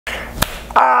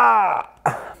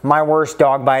My worst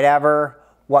dog bite ever.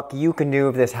 What you can do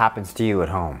if this happens to you at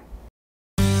home.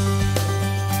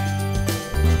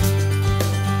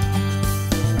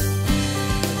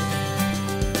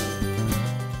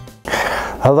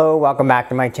 Hello, welcome back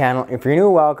to my channel. If you're new,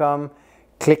 welcome.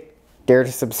 Click there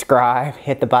to subscribe,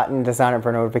 hit the button to sign up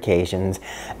for notifications,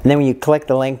 and then when you click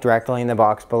the link directly in the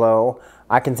box below,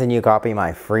 I can send you a copy of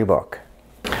my free book.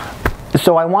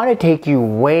 So I want to take you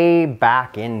way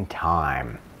back in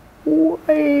time.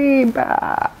 Way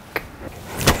back.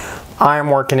 I'm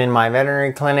working in my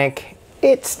veterinary clinic.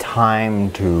 It's time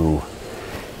to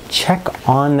check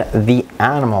on the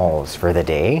animals for the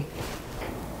day.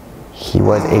 He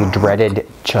was a dreaded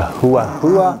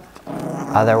Chihuahua,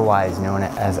 otherwise known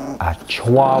as a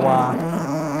Chihuahua,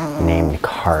 named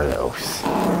Carlos.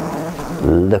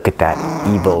 Look at that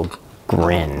evil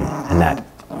grin and that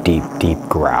deep, deep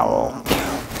growl.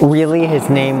 Really, his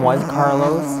name was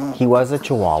Carlos. He was a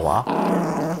Chihuahua,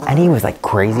 and he was like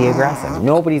crazy aggressive.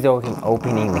 Nobody's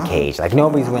opening the cage. Like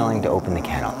nobody's willing to open the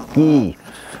kennel.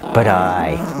 But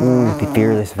I, the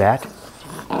fearless vet,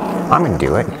 I'm gonna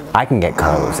do it. I can get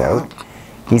Carlos out.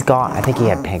 He's got, I think he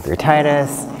had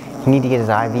pancreatitis. He need to get his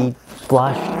IV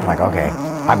flushed. I'm like, okay,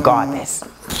 I've got this.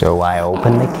 So I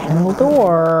open the kennel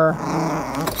door.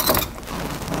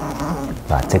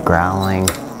 Lots of growling.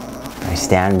 I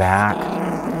stand back.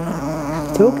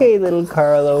 It's okay, little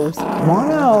Carlos. Come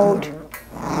on out.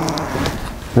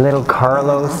 Little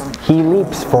Carlos, he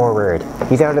leaps forward.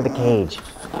 He's out of the cage.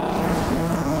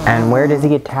 And where does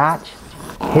he attach?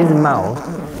 His mouth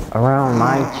around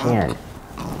my chin.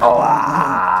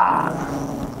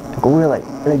 Like really,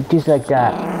 like just like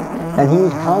that. And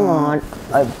he's hung on.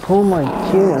 I pull my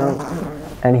chin out,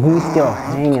 and he's still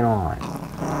hanging on.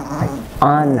 Like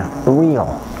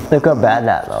unreal. Look how bad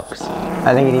that looks.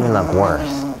 I think it even looked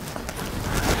worse.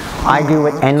 I do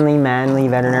what any manly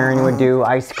veterinarian would do.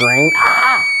 I scream,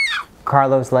 ah!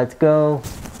 Carlos, let's go.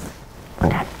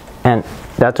 And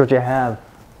that's what you have.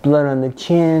 Blood on the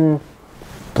chin,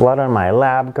 blood on my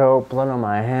lab coat, blood on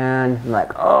my hand. I'm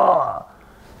like, oh,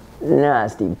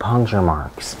 nasty puncture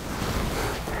marks.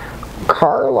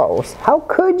 Carlos, how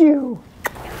could you?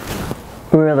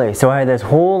 Really, so I had this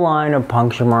whole line of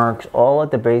puncture marks all at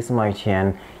the base of my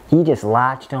chin. He just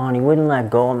latched on, he wouldn't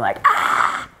let go. I'm like,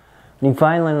 ah! And he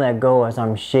finally let go as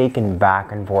I'm shaking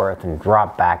back and forth and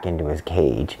dropped back into his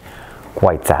cage.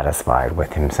 Quite satisfied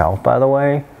with himself, by the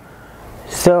way.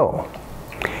 So,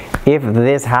 if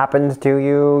this happens to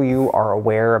you, you are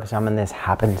aware of someone this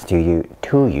happens to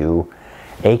you,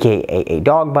 aka a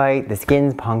dog bite, the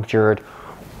skin's punctured,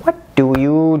 what do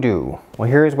you do? Well,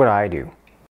 here's what I do.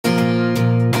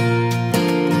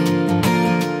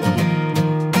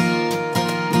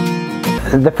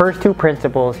 The first two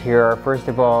principles here are, first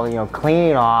of all,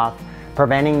 cleaning it off,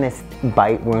 preventing this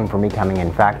bite wound from becoming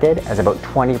infected, as about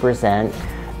 20%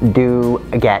 do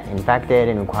get infected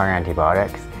and require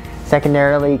antibiotics.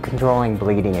 Secondarily, controlling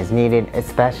bleeding is needed,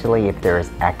 especially if there is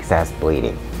excess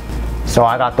bleeding. So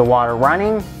I got the water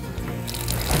running,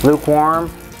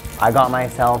 lukewarm. I got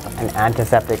myself an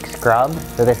antiseptic scrub.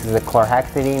 So this is the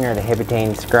chlorhexidine or the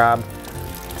hibitane scrub.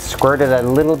 Squirted a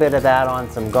little bit of that on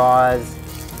some gauze.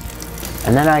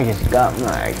 And then I just got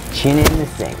my chin in the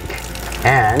sink.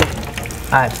 And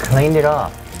I cleaned it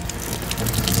off.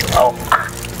 Oh,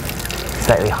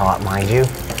 slightly hot, mind you.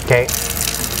 Okay.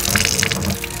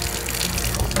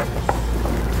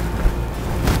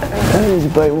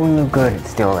 This bite won't look good, it's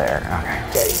still there.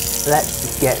 Okay.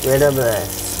 Let's get rid of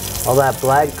this. All that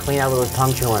blood, clean out those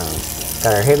puncture wounds.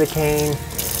 Got our hibitane,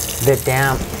 a bit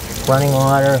damp, running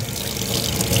water.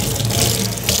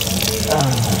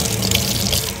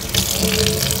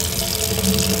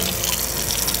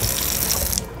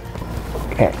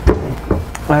 Okay,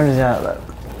 how does that look?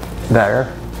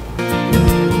 Better?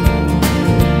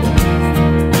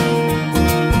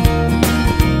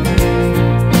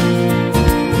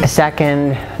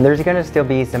 Second, there's going to still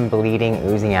be some bleeding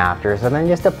oozing after, so then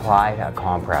just apply a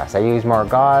compress. I use more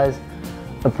gauze,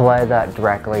 apply that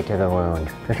directly to the wound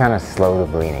to kind of slow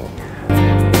the bleeding.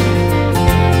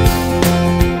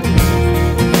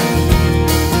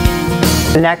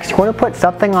 Next, we're going to put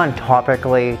something on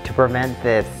topically to prevent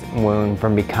this wound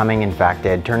from becoming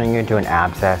infected, turning into an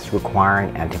abscess,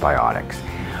 requiring antibiotics.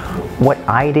 What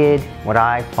I did, what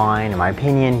I find, in my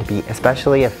opinion, to be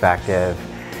especially effective,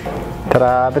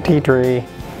 ta-da, the tea tree.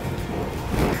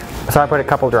 So I put a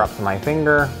couple drops on my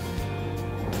finger,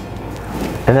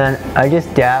 and then I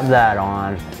just dab that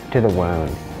on to the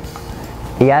wound.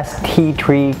 Yes, tea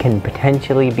tree can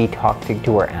potentially be toxic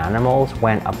to our animals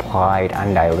when applied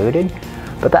undiluted,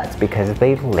 but that's because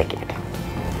they lick it.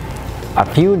 A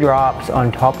few drops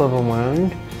on top of a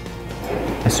wound,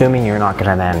 assuming you're not going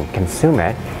to then consume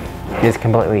it, is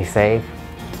completely safe,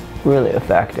 really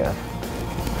effective.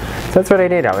 So that's what I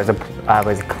did. I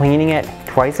was cleaning it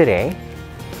twice a day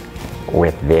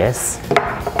with this,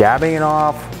 dabbing it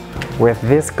off with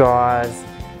this gauze,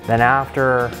 then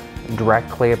after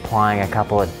directly applying a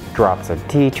couple of drops of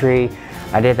tea tree.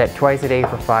 I did that twice a day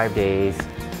for 5 days.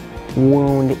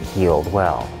 Wound healed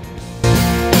well.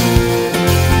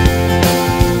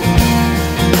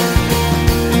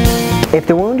 If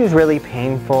the wound is really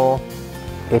painful,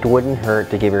 it wouldn't hurt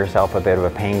to give yourself a bit of a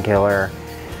painkiller,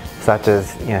 such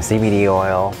as CBD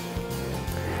oil.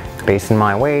 Based on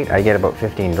my weight, I get about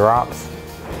 15 drops.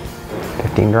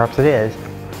 15 drops it is.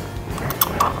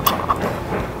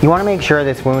 You want to make sure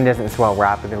this wound doesn't swell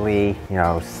rapidly,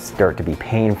 start to be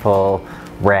painful,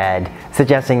 red,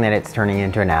 suggesting that it's turning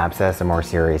into an abscess, a more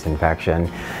serious infection.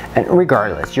 And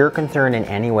regardless, you're concerned in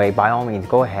any way, by all means,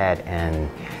 go ahead and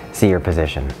see your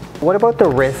physician. What about the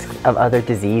risks of other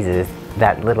diseases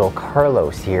that little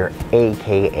Carlos here,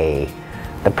 aka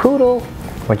the poodle,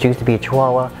 which used to be a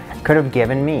Chihuahua, could have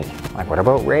given me? Like, what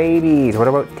about rabies? What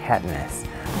about tetanus?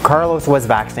 Carlos was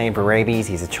vaccinated for rabies.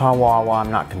 He's a Chihuahua.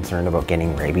 I'm not concerned about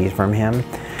getting rabies from him.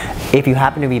 If you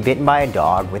happen to be bitten by a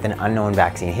dog with an unknown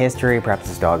vaccine history, perhaps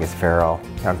this dog is feral,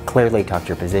 clearly talk to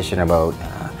your physician about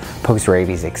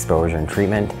post-rabies exposure and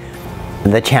treatment.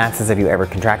 The chances of you ever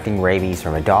contracting rabies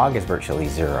from a dog is virtually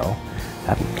zero.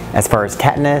 As far as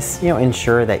tetanus,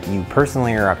 ensure that you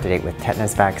personally are up to date with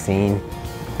tetanus vaccine.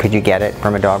 Could you get it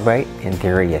from a dog bite? In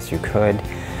theory, yes, you could.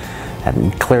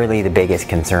 Clearly, the biggest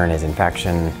concern is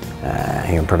infection,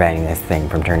 preventing this thing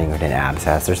from turning into an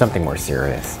abscess or something more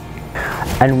serious.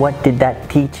 And what did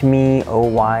that teach me, oh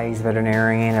wise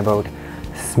veterinarian, about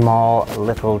small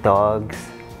little dogs?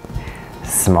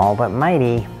 Small but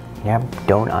mighty. Yep,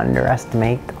 don't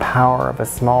underestimate the power of a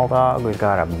small dog who's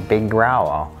got a big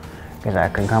growl, because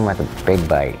that can come with a big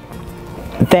bite.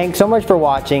 Thanks so much for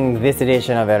watching this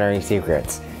edition of Veterinary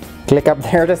Secrets. Click up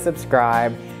there to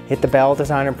subscribe, hit the bell to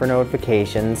sign up for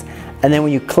notifications, and then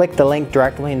when you click the link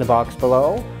directly in the box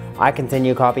below, I can send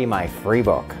you a copy of my free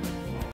book.